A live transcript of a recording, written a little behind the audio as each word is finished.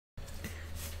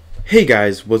Hey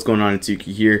guys, what's going on? It's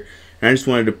Yuki here, and I just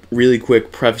wanted to really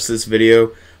quick preface this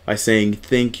video by saying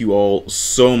thank you all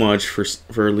so much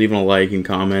for leaving a like and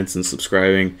comments and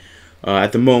subscribing.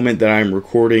 At the moment that I'm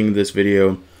recording this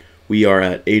video, we are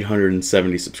at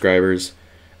 870 subscribers,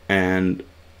 and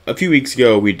a few weeks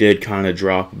ago we did kind of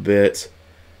drop a bit.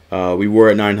 We were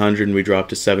at 900 and we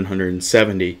dropped to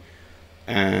 770,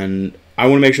 and I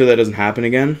want to make sure that doesn't happen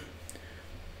again.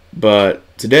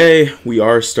 But today we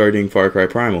are starting Far Cry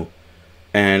Primal,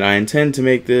 and I intend to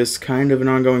make this kind of an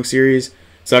ongoing series.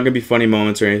 It's not going to be funny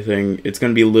moments or anything. It's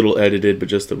going to be a little edited, but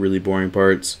just the really boring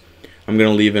parts. I'm going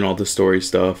to leave in all the story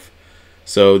stuff.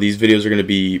 So these videos are going to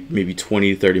be maybe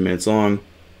 20 to 30 minutes long,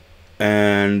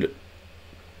 and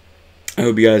I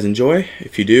hope you guys enjoy.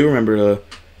 If you do, remember to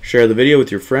share the video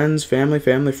with your friends, family,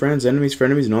 friends, enemies,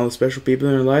 frenemies, and all the special people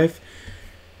in your life.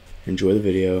 Enjoy the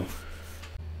video.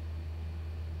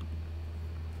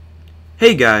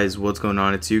 Hey guys, what's going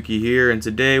on? It's Yuki here, and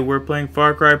today we're playing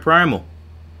Far Cry Primal.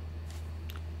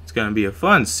 It's gonna be a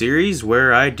fun series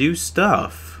where I do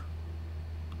stuff.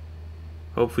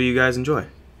 Hopefully you guys enjoy.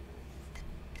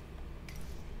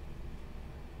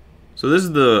 So this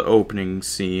is the opening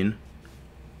scene.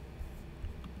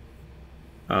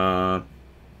 Don't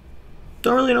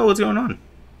really know what's going on.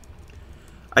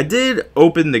 I did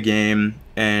open the game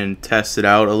and test it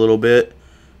out a little bit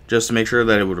just to make sure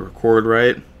that it would record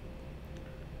right.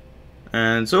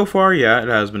 And so far, yeah, it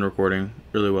has been recording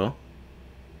really well.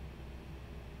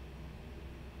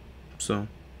 So,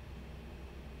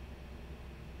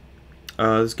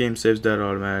 this game saves data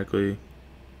automatically.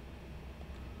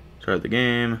 Start the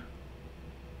game.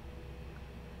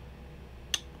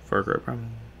 Far Cry Primal.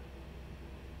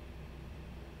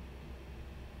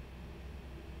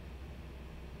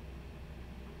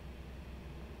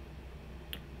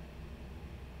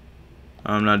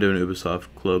 I'm not doing Ubisoft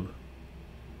Club.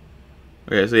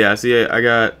 Okay, so yeah, see, I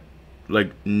got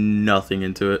like nothing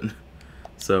into it.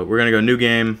 So we're gonna go new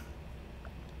game,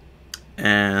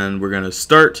 and we're gonna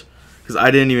start, because I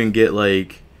didn't even get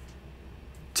like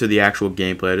to the actual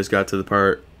gameplay. I just got to the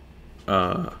part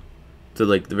to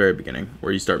like the very beginning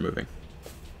where you start moving.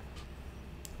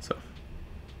 So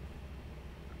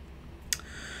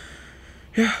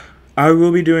yeah, I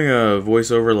will be doing a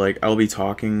voiceover. Like, I'll be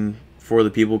talking for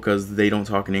the people because they don't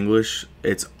talk in English.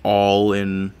 It's all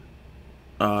in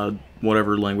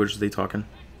whatever language they talk in.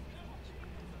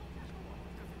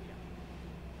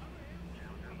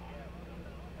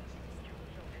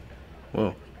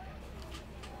 Whoa.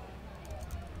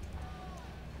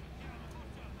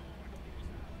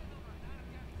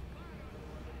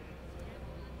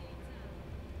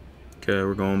 Okay,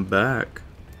 we're going back.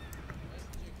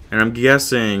 And I'm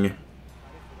guessing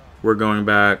we're going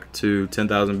back to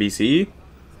 10,000 BCE,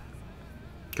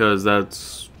 because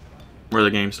that's where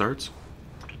the game starts.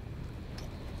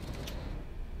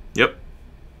 Yep.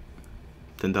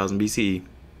 10,000 BCE.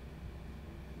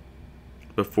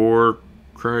 Before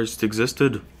Christ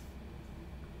existed.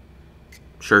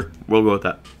 Sure, we'll go with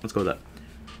that. Let's go with that.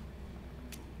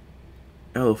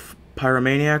 Oh,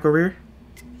 pyromaniac over here?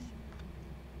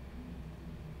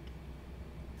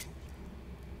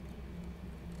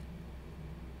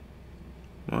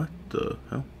 What the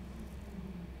hell?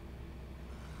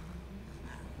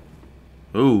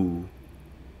 Ooh.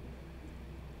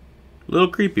 A little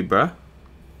creepy, bruh.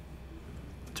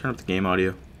 Turn up the game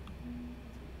audio.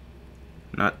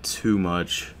 Not too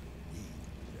much.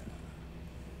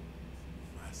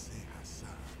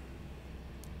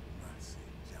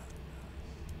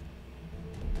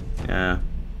 Yeah.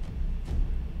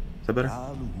 Is that better?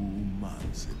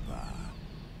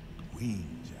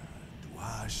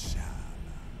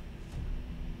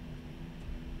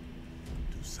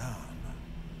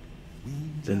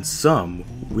 Then some,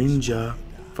 Winja,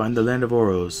 find the land of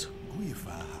Oros,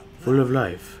 full of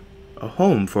life, a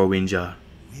home for Winja.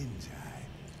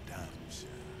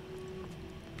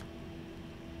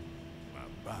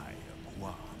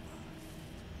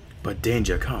 But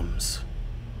danger comes.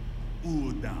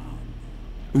 Udam,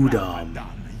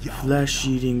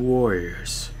 flesh-eating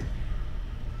warriors.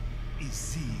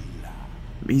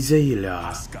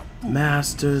 Izela,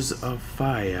 masters of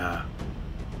fire.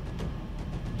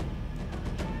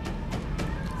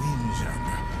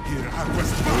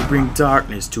 They bring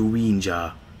darkness to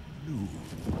Winja.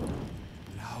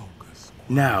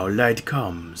 Now light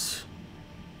comes.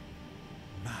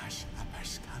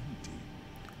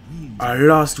 Our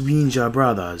lost Winja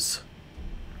brothers.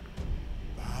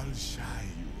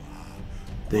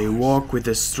 They walk with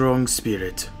a strong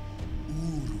spirit,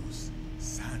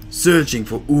 searching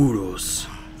for Urus,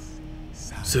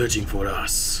 searching for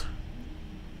us.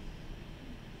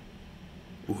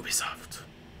 Ubisoft.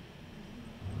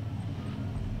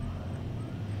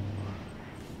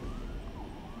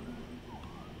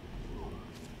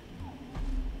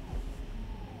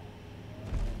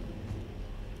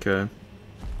 Okay.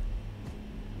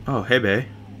 Oh, hey, bae.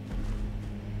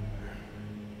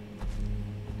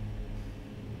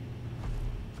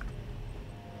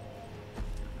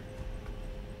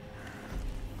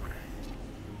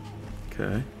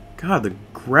 Okay. God, the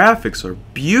graphics are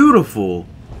beautiful.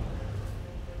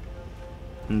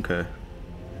 Okay.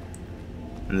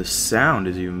 And the sound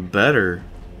is even better.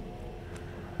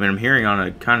 I mean, I'm hearing on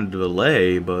a kind of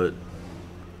delay, but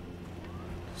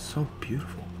it's so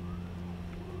beautiful.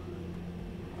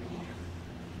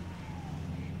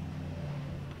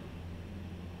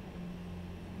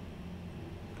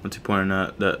 What's he pointing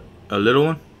at? That a little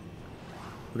one?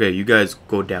 Okay, you guys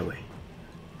go that way.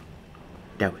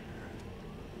 That way.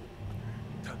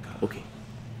 Okay.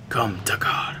 Come,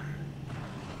 Takar.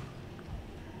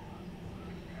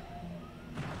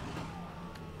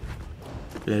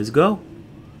 Let's go.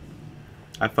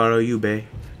 I follow you, bae.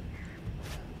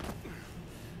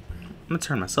 I'm gonna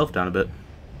turn myself down a bit.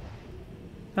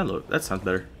 That sounds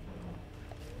better.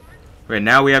 Okay,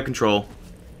 now we have control.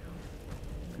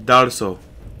 Darso.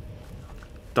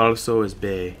 Darso is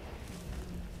bae.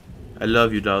 I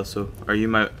love you, Darso. Are you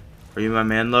my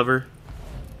man lover?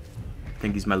 I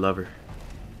think he's my lover.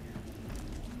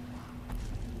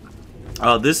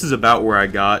 Oh, this is about where I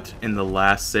got in the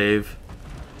last save.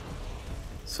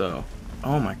 So,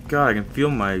 oh my god, I can feel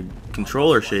my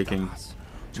controller shaking.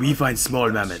 We find small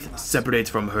mammoth, separates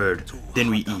from herd, then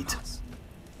we eat.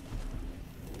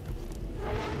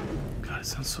 God, it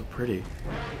sounds so pretty.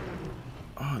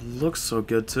 Oh, it looks so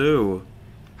good too.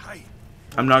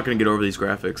 I'm not gonna get over these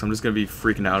graphics. I'm just gonna be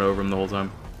freaking out over them the whole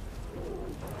time.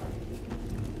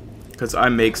 Because I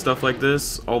make stuff like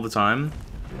this all the time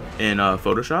in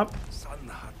Photoshop.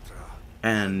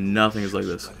 And nothing is like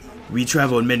this. We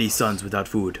travel many suns without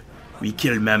food. We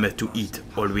kill mammoth to eat,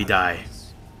 or we die.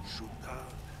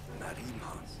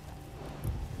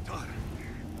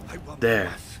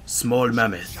 There, small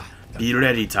mammoth. Be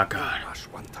ready, Takar.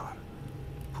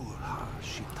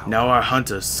 Now our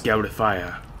hunters scout the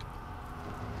fire.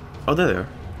 Oh, there they are.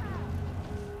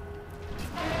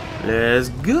 Let's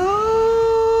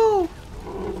go!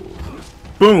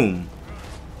 Boom!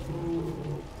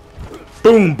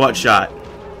 Boom, butt shot.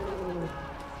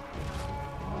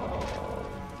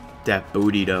 That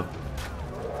booty, though.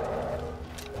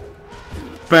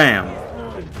 Bam!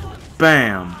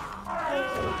 Bam!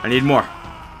 I need more.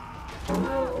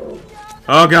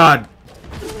 Oh, God!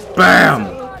 Bam!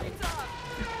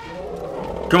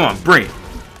 Come on, bring it.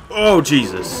 Oh,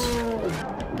 Jesus.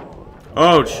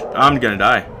 Oh, I'm gonna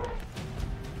die.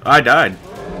 I died.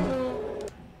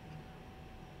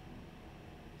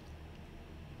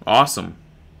 Awesome.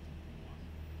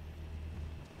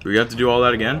 Do we have to do all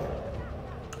that again?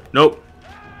 Nope.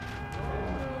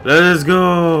 Let's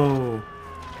go.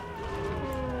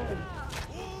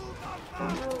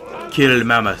 Kill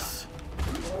mammoth.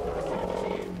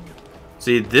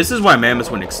 See, this is why mammoths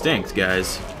went extinct,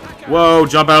 guys. Whoa,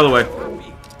 jump out of the way.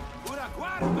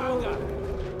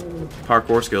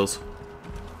 Parkour skills.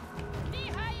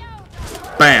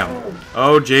 Bam.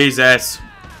 Oh, Jesus.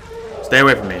 Stay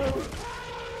away from me.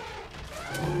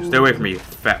 Stay away from me, you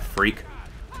fat freak.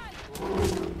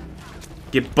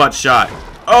 Get butt shot.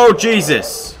 Oh,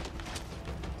 Jesus.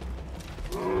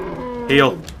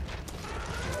 Heal.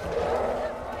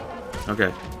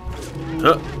 Okay.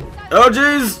 Oh,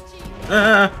 jeez.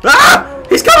 Ah!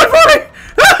 He's coming for me!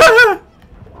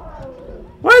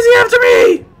 Why is he after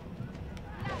me?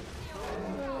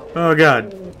 Oh,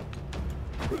 God.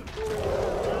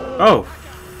 Oh,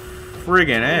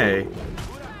 friggin' A.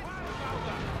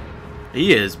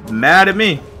 He is mad at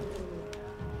me.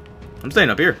 I'm staying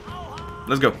up here.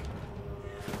 Let's go.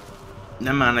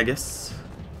 Never mind, I guess.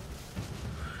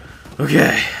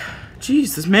 Okay.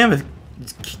 Jeez, this mammoth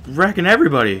is wrecking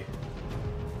everybody.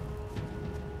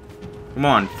 Come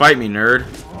on, fight me, nerd.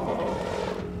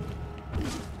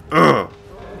 Ugh.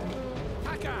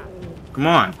 Come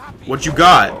on. What you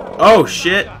got? Oh,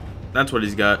 shit. That's what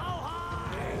he's got.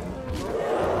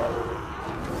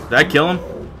 Did I kill him?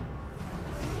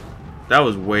 That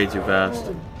was way too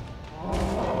fast.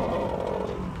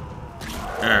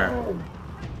 There.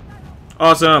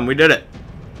 Awesome, we did it.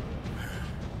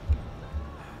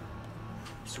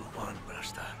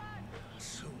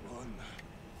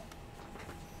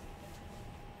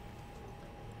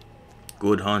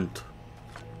 Good hunt.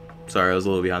 Sorry, I was a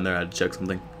little behind there. I had to check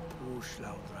something.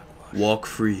 Walk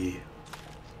free.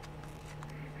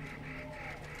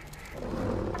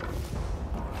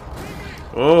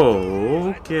 Oh,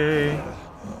 okay.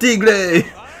 Digley!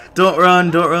 Don't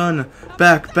run, don't run.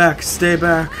 Back, back, stay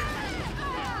back.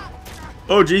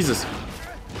 Oh, Jesus.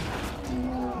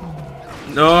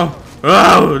 No.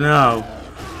 Oh, no.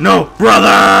 No,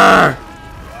 brother!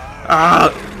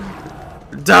 Ah!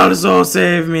 Dinosaur,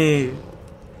 save me!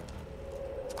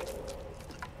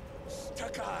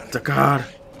 Dakar.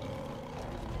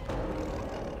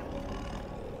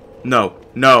 No,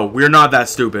 no, we're not that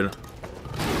stupid.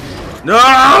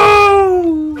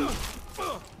 No!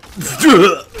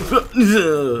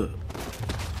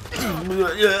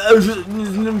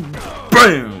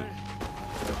 Bam!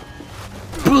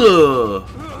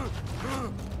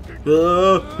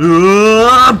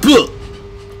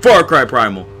 Far Cry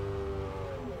Primal.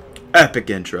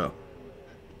 Epic intro.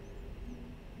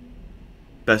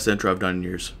 Best intro I've done in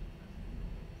years.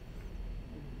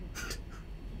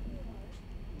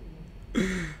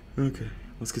 Okay,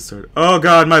 let's get started. Oh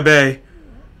god, my bay.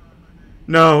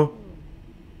 No.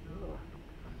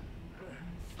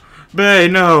 Bay,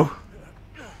 no.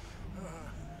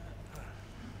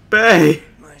 Bay.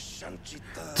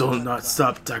 Do not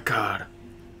stop, Dakar.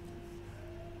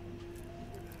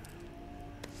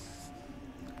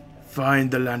 Find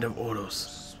the land of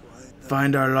Oros.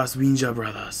 Find our lost Winja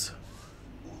brothers.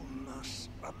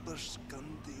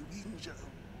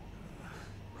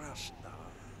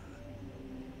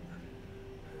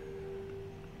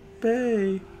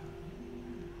 Bay.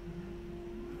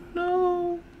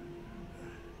 No.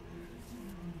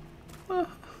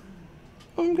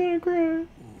 I'm gonna cry.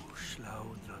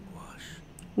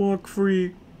 Walk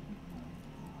free.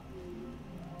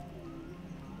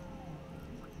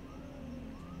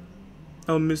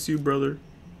 I'll miss you, brother.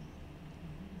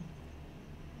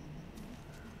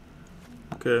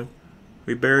 Okay.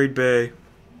 We buried Bay.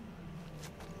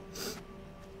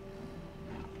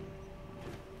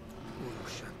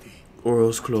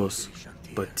 Oros close,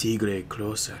 but Tigre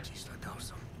closer.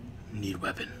 Need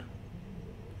weapon.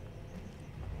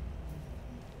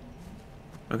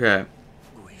 Okay.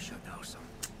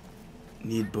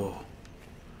 Need bow.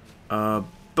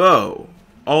 Bow.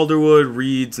 Alderwood,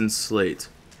 reeds, and slate.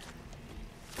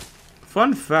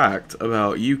 Fun fact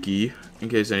about Yuki, in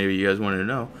case any of you guys wanted to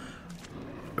know.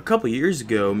 A couple years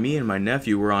ago, me and my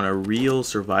nephew were on a real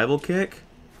survival kick,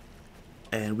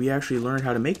 and we actually learned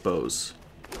how to make bows.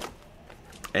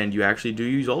 And you actually do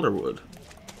use alderwood.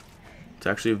 It's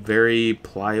actually a very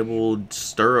pliable,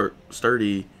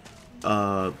 sturdy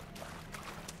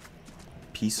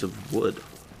piece of wood,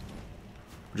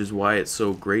 which is why it's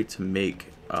so great to make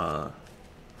bows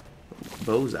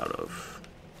out of.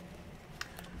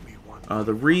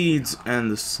 The reeds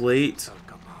and the slate,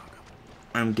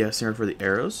 I'm guessing, are for the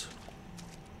arrows.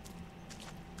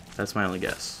 That's my only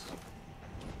guess,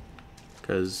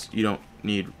 because you don't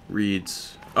need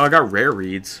reeds. Oh, I got rare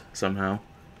reeds somehow.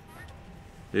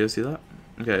 Did you guys see that?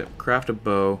 Okay, craft a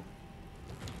bow.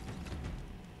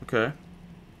 Okay.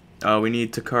 We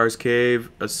need Takar's Cave,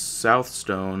 a south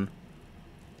stone.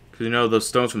 Because you know those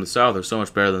stones from the south are so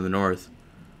much better than the north.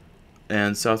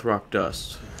 And South Rock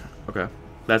Dust. Okay.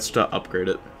 That's to upgrade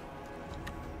it.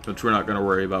 Which we're not going to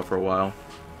worry about for a while.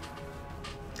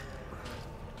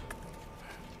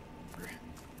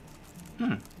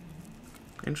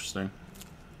 Interesting.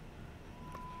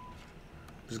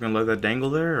 Just gonna let that dangle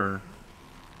there, or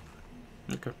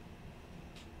okay?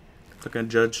 Not gonna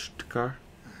judge Takar,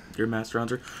 your master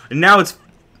hunter, and now it's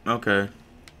okay.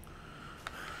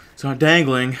 It's not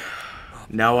dangling.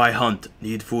 Now I hunt.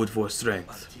 Need food for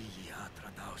strength.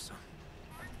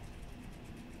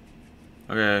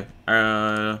 Okay.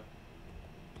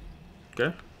 Okay. I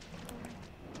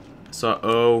saw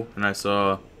O and I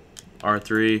saw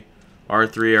R3.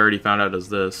 R3 I already found out does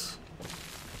this.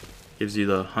 Gives you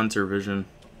the hunter vision.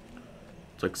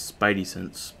 It's like Spidey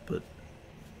sense, but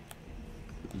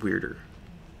weirder,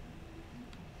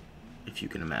 if you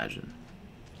can imagine.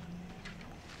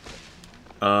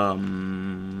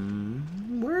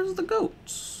 Where's the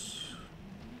goats?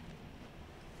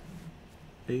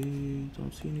 I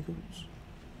don't see any goats.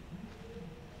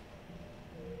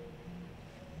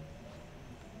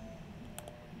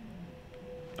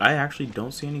 I actually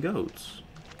don't see any goats.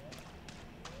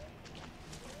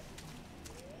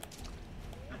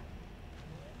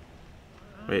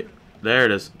 Wait, there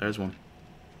it is. There's one.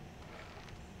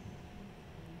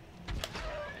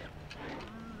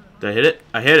 Did I hit it?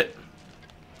 I hit it.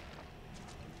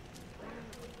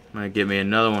 Might get me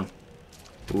another one.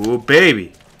 Ooh,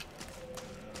 baby.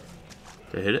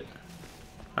 Did I hit it?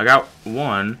 I got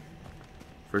one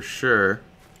for sure.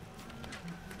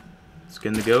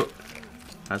 Skin the goat.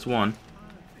 That's one.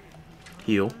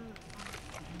 Heal.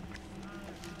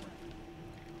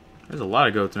 There's a lot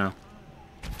of goats now.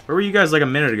 Where were you guys like a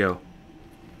minute ago?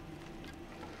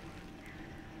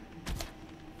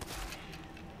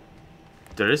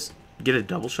 Did I just get a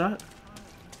double shot?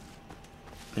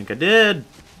 I think I did.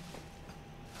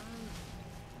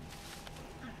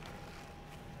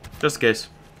 Just in case.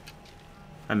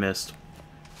 I missed.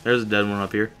 There's a dead one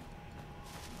up here.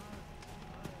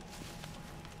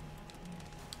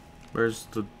 Where's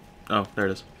the... Oh, there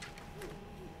it is.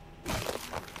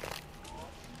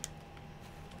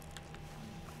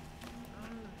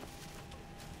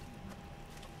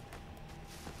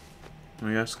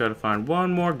 I just gotta find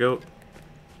one more goat.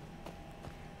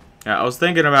 Yeah, I was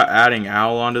thinking about adding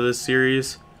Owl onto this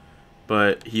series,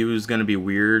 but he was gonna be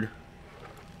weird.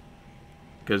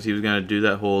 Because he was gonna do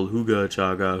that whole hooga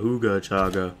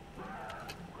chaga.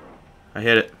 I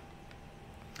hit it.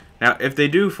 Now, if they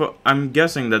do, I'm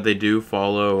guessing that they do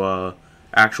follow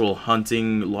actual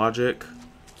hunting logic,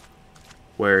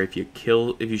 where if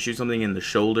you shoot something in the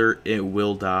shoulder, it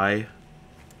will die.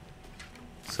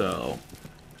 So,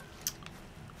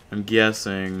 I'm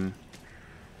guessing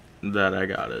that I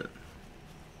got it.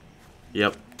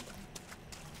 Yep.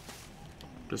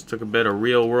 Just took a bit of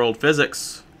real-world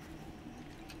physics.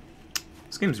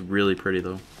 This game's really pretty,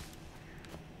 though.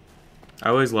 I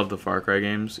always love the Far Cry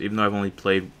games, even though I've only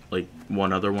played like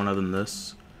one other one other than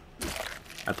this.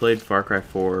 I played Far Cry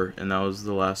 4, and that was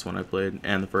the last one I played,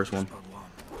 and the first one.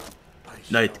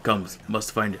 Night comes,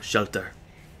 must find a shelter.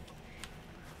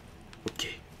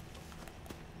 Okay.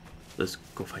 Let's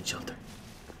go find shelter.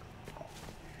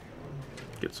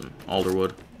 Get some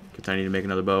alderwood, because I need to make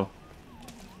another bow.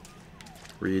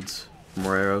 Reeds,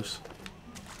 more arrows.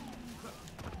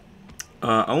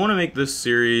 I want to make this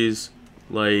series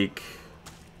like...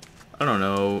 I don't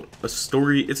know, a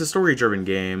story. It's a story-driven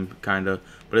game, kinda,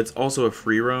 but it's also a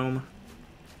free roam.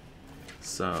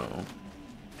 So,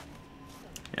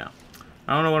 yeah,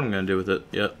 I don't know what I'm gonna do with it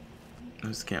yet.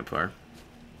 There's the campfire.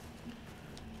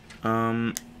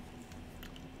 I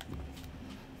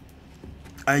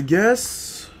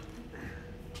guess.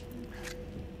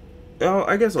 Oh,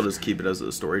 I guess I'll just keep it as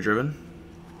a story-driven.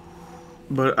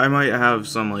 But I might have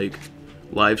some like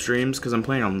live streams because I'm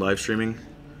planning on live streaming.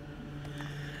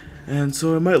 And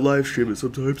so I might live stream it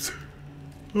sometimes.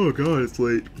 Oh god, it's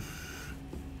late.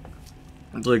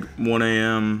 It's like 1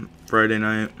 AM Friday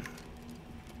night.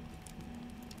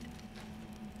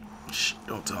 Shh,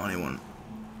 don't tell anyone.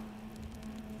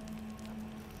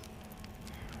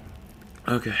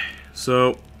 Okay,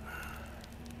 so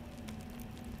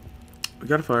we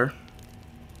got a fire.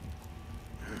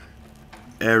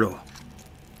 Arrow.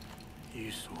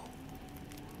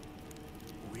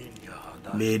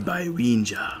 Made by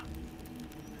Winja.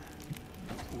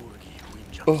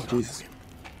 Oh, Jesus.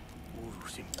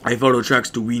 I follow tracks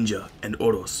to Winja and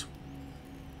Oros.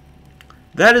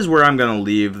 That is where I'm going to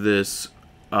leave this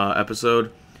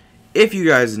episode. If you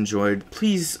guys enjoyed,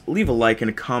 please leave a like and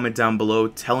a comment down below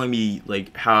telling me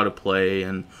like how to play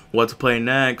and what to play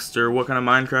next or what kind of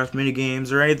Minecraft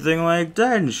minigames or anything like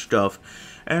that and stuff.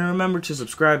 And remember to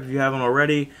subscribe if you haven't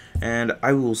already, and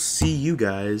I will see you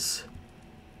guys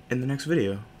in the next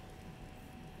video.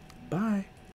 Bye.